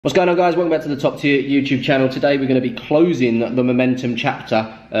What's going on, guys? Welcome back to the Top Tier YouTube channel. Today we're going to be closing the Momentum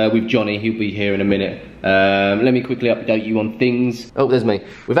chapter with Johnny. He'll be here in a minute. Let me quickly update you on things. Oh, there's me.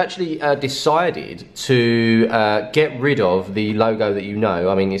 We've actually decided to get rid of the logo that you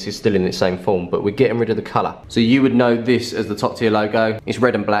know. I mean, this is still in its same form, but we're getting rid of the colour. So you would know this as the Top Tier logo. It's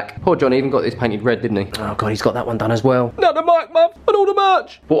red and black. Poor Johnny even got this painted red, didn't he? Oh God, he's got that one done as well. Not the mic, mum, and all the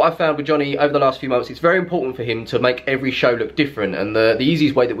merch. What I found with Johnny over the last few months, it's very important for him to make every show look different, and the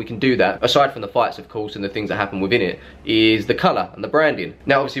easiest way that we can do that, aside from the fights of course and the things that happen within it, is the colour and the branding.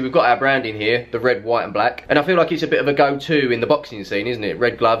 Now obviously we've got our branding here, the red, white and black, and I feel like it's a bit of a go-to in the boxing scene, isn't it?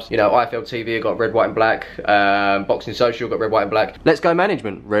 Red gloves, you know, IFL TV have got red, white and black, Boxing Social got red, white and black, Let's Go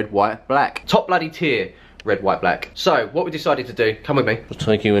Management, red, white, black, Top Bloody Tier, red, white, black. So what we decided to do, come with me, I'll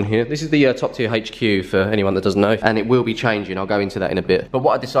take you in here. This is the Top Tier HQ for anyone that doesn't know, and it will be changing. I'll go into that in a bit. But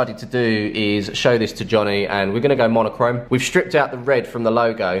what I decided to do is show this to Johnny, and we're going to go monochrome. We've stripped out the red from the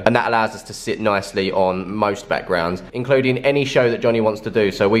logo, and that allows us to sit nicely on most backgrounds, including any show that Johnny wants to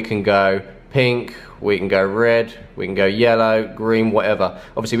do. So we can go pink, we can go red, we can go yellow, green, whatever.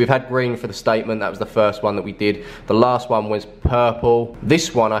 Obviously we've had green for the statement. That was the first one that we did. The last one was purple.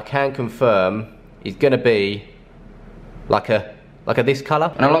 This one I can confirm is going to be like a this colour.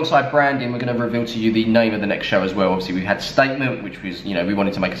 And alongside branding, we're going to reveal to you the name of the next show as well. Obviously we had statement, which was, you know, we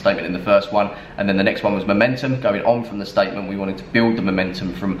wanted to make a statement in the first one, and then the next one was momentum. Going on from the statement, we wanted to build the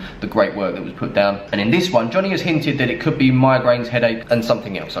momentum from the great work that was put down. And in this one, Johnny has hinted that it could be migraines, headache and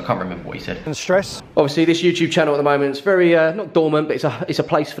something else. I can't remember what he said. And stress. Obviously this YouTube channel at the moment is very not dormant, but it's a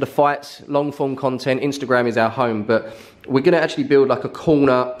place for the fights, long form content. Instagram is our home, but we're going to actually build like a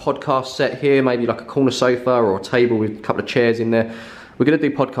corner podcast set here, maybe like a corner sofa or a table with a couple of chairs in there. We're going to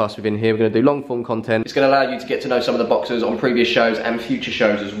do podcasts within here, we're going to do long form content. It's going to allow you to get to know some of the boxers on previous shows and future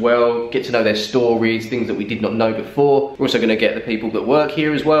shows as well. Get to know their stories, things that we did not know before. We're also going to get the people that work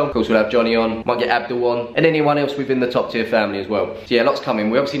here as well. Of course we'll have Johnny on, might get Abdul on, and anyone else within the Top Tier family as well. So yeah, lots coming.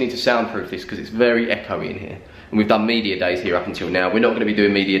 We obviously need to soundproof this because it's very echoey in here. And we've done media days here up until now. We're not going to be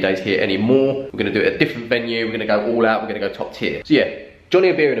doing media days here anymore. We're going to do it at a different venue. We're going to go all out. We're going to go Top Tier. So yeah, Johnny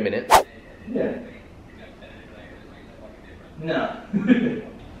will be here in a minute. Yeah. No.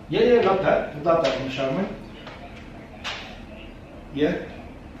 Yeah, love that. Love that on the show, mate. Yeah.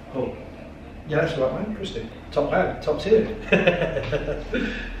 Cool. Yeah, that's right, mate. Christy. Top man, top tier.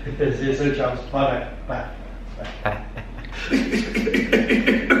 See you soon, Charles. Bye, mate. Bye.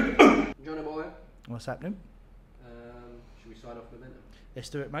 Johnny boy. What's happening? Should we sign off with it? Let's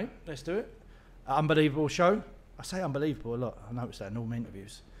do it, mate. Let's do it. Unbelievable show. I say unbelievable a lot. I noticed that in all my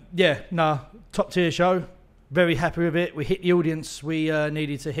interviews. Yeah, no, top tier show. Very happy with it. We hit the audience we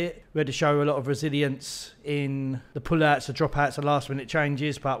needed to hit. We had to show a lot of resilience in the pullouts, the dropouts, the last minute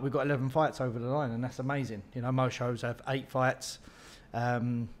changes, but we've got 11 fights over the line, and that's amazing. You know, most shows have 8 fights.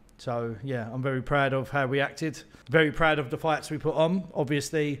 So yeah, I'm very proud of how we acted. Very proud of the fights we put on.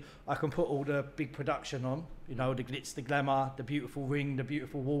 Obviously, I can put all the big production on, you know, the glitz, the glamour, the beautiful ring, the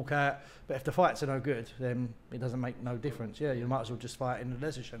beautiful walkout. But if the fights are no good, then it doesn't make no difference. Yeah, you might as well just fight in the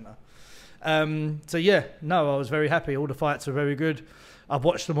leisure centre. So yeah, no, I was very happy. All the fights are very good. I've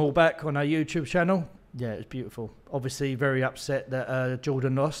watched them all back on our YouTube channel. Yeah, it's beautiful. Obviously, very upset that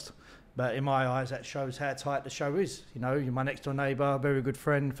Jordan lost. But in my eyes, that shows how tight the show is. You know, you're my next door neighbour, very good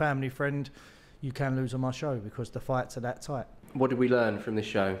friend, family friend. You can lose on my show because the fights are that tight. What did we learn from this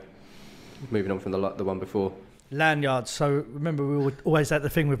show? Moving on from the one before. Lanyards. So remember, we always had the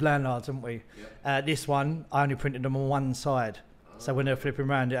thing with lanyards, haven't we? Yeah. This one, I only printed them on one side. So when they were flipping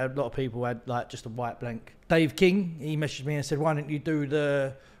around, a lot of people had like just a white blank. Dave King, he messaged me and said, why don't you do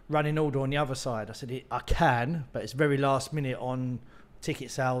the running order on the other side? I said, I can, but it's very last minute on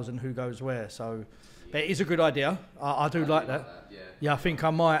ticket sales and who goes where. So, but it is a good idea. I do like that. Yeah, I think I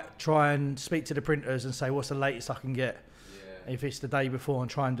might try and speak to the printers and say, what's the latest I can get? Yeah. If it's the day before,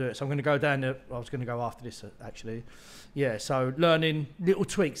 and try and do it. So I'm going to go down there. I was going to go after this, actually. Yeah, so learning little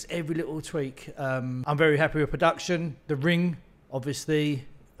tweaks, every little tweak. I'm very happy with production. The ring, obviously,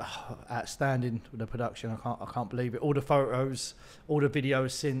 outstanding with the production. I can't believe it. All the photos, all the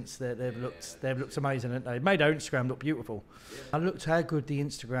videos since they've looked amazing, haven't they? Made our Instagram look beautiful. Yeah. I looked how good the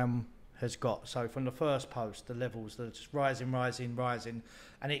Instagram has got. So from the first post, the levels, they're just rising,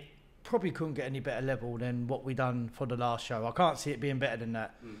 and it probably couldn't get any better level than what we done for the last show. I can't see it being better than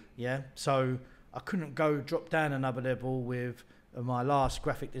that. Yeah, so I couldn't drop down another level with my last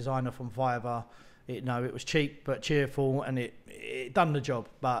graphic designer from Fiverr. It was cheap but cheerful, and it done the job.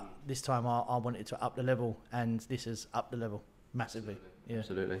 But this time I wanted to up the level, and this has upped the level massively.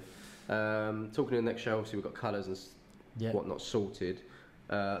 Absolutely. Yeah. Absolutely. Talking to the next show, obviously we've got colours and whatnot sorted.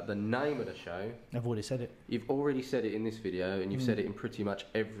 the name of the show. I've already said it. You've already said it in this video, and you've said it in pretty much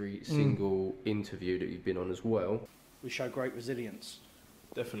every single interview that you've been on as well. We show great resilience.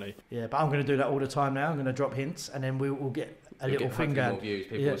 Definitely. Yeah, but I'm going to do that all the time now. I'm going to drop hints, and then we'll get a little finger. More views.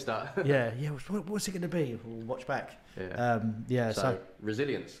 People will start. yeah. What's it going to be? We'll watch back. Yeah. So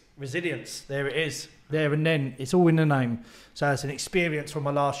resilience. Resilience. There it is. There and then. It's all in the name. So it's an experience from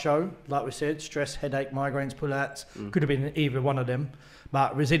my last show. Like we said, stress, headache, migraines, pull-outs. Could have been either one of them.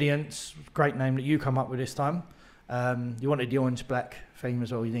 But resilience, great name that you come up with this time. You wanted the orange black theme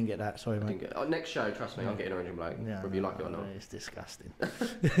as well. You didn't get that. Sorry, mate. Next show, trust me, I'll get an orange and black. Yeah, whether you like it or not. It's disgusting.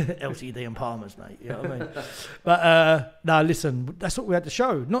 LTD and Palmer's, mate. You know what I mean? But no, listen, that's what we had to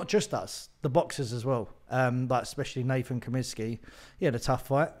show. Not just us, the boxers as well. Like especially Nathan Comiskey. He had a tough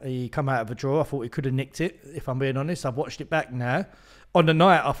fight. He come out of a draw. I thought he could have nicked it. If I'm being honest, I've watched it back now. On the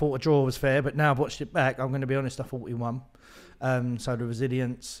night, I thought a draw was fair, but now I've watched it back. I'm going to be honest. I thought he won. So the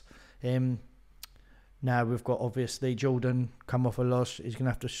resilience. Now we've got obviously Jordan come off a loss. He's going to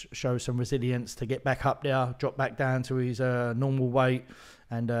have to show some resilience to get back up there, drop back down to his normal weight,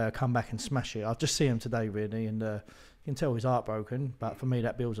 and come back and smash it. I'll just see him today really, and you can tell he's heartbroken. But for me,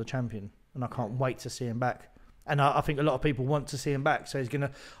 that Bill's a champion, and I can't wait to see him back. And I think a lot of people want to see him back. So he's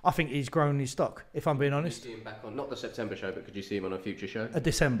gonna. I think he's grown his stock. If I'm being honest. Could you see him back on not the September show, but could you see him on a future show?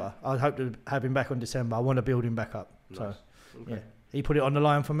 December. I hope to have him back on December. I want to build him back up. Nice. So okay. yeah. He put it on the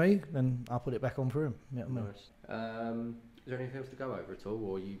line for me, then I'll put it back on for him. You know what I mean? Is there anything else to go over at all,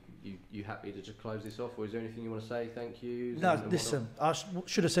 or you happy to just close this off, or is there anything you want to say? Thank you. No, listen, I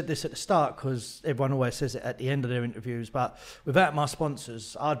should have said this at the start because everyone always says it at the end of their interviews, but without my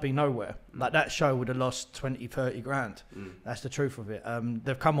sponsors, I'd be nowhere. Like that show would have lost 20, 30 grand. That's the truth of it.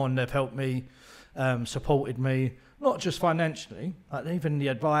 They've come on, they've helped me, supported me, not just financially, like even the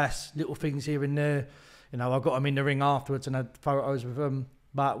advice, little things here and there. You know, I got them in the ring afterwards and had photos with them.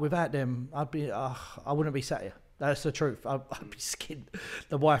 But without them, I wouldn't be sat here. That's the truth. I'd be skinned.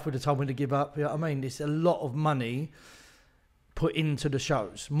 The wife would have told me to give up. You know what I mean? There's a lot of money put into the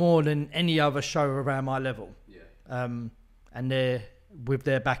shows, more than any other show around my level. Yeah. And they're with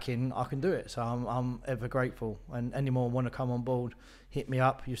their backing, I can do it. So I'm ever grateful. And anyone want to come on board, hit me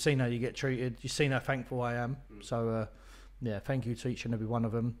up. You've seen how you get treated. You've seen how thankful I am. So yeah, thank you to each and every one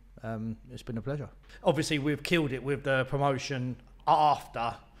of them. It's been a pleasure. Obviously, we've killed it with the promotion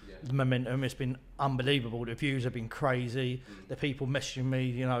after the momentum. It's been unbelievable. The views have been crazy. The people messaging me,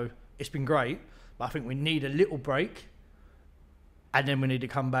 you know, it's been great. But I think we need a little break. And then we need to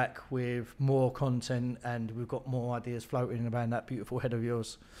come back with more content, and we've got more ideas floating around that beautiful head of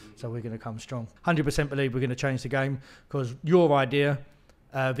yours. So we're going to come strong. 100% believe we're going to change the game, because your idea,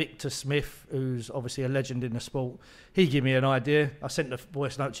 Victor Smith, who's obviously a legend in the sport, he gave me an idea. I sent the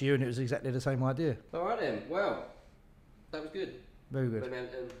voice note to you and it was exactly the same idea. All right then, well, that was good. Very good.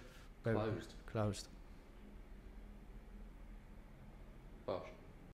 Closed. Closed. Bosh.